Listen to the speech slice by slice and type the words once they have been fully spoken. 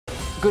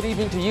Good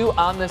evening to you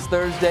on this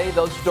Thursday.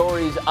 Those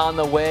stories on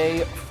the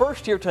way.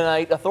 First here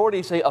tonight,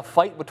 authorities say a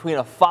fight between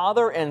a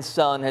father and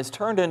son has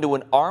turned into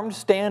an armed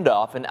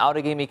standoff in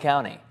Outagamie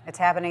County. It's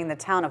happening in the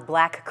town of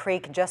Black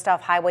Creek, just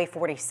off Highway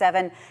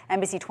 47.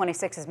 NBC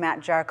 26's Matt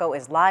Jarko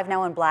is live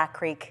now in Black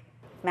Creek.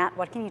 Matt,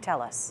 what can you tell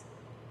us?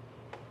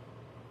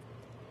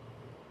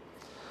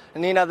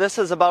 Nina, this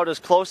is about as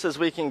close as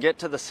we can get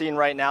to the scene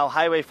right now.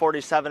 Highway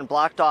 47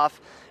 blocked off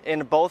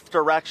in both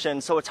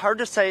directions, so it's hard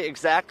to say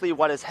exactly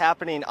what is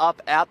happening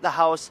up at the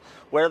house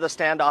where the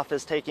standoff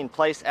is taking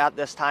place at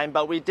this time.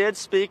 But we did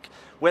speak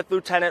with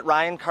Lieutenant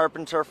Ryan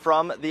Carpenter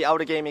from the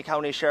Outagamie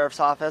County Sheriff's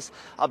Office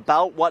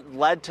about what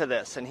led to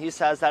this. And he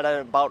says that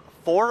at about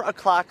 4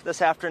 o'clock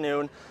this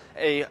afternoon,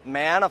 a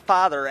man, a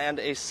father, and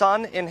a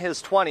son in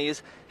his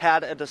 20s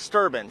had a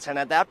disturbance. And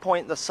at that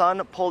point, the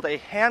son pulled a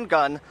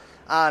handgun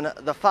on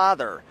the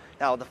father.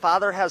 Now, the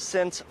father has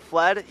since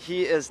fled.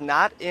 He is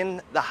not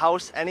in the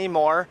house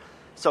anymore,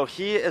 so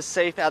he is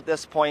safe at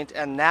this point.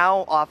 And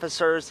now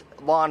officers,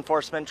 law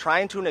enforcement,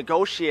 trying to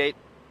negotiate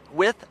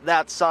with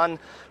that son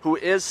who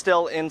is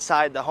still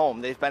inside the home.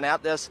 They've been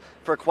at this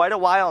for quite a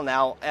while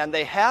now, and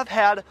they have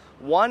had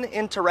one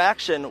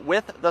interaction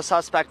with the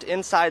suspect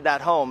inside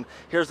that home.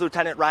 Here's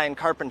Lieutenant Ryan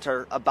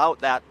Carpenter about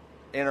that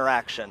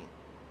interaction.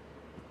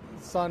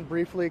 The son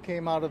briefly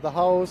came out of the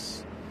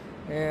house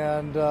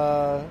and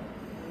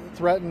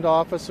threatened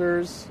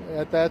officers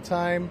at that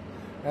time,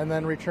 and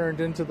then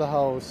returned into the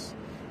house.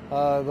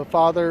 The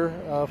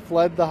father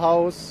fled the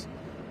house.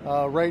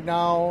 Right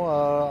now,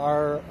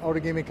 our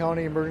Outagamie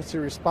County Emergency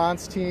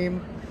Response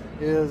Team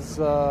is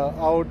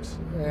out,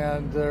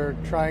 and they're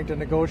trying to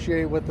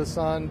negotiate with the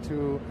son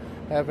to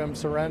have him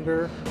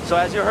surrender. So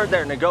as you heard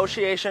there,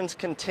 negotiations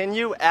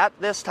continue at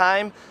this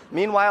time.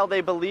 Meanwhile,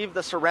 they believe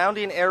the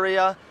surrounding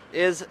area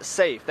is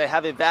safe. They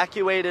have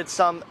evacuated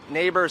some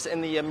neighbors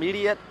in the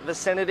immediate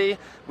vicinity.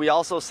 We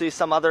also see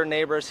some other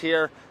neighbors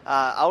here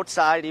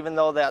outside, even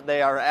though that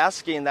they are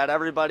asking that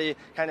everybody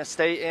kind of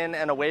stay in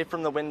and away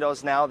from the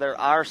windows now. There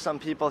are some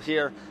people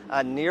here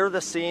near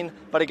the scene.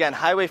 But again,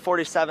 Highway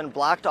 47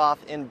 blocked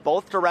off in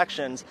both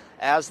directions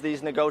as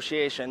these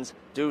negotiations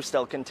do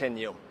still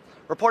continue.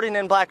 Reporting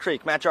in Black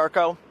Creek, Matt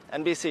Jarko,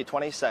 NBC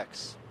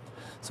 26.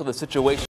 So the situation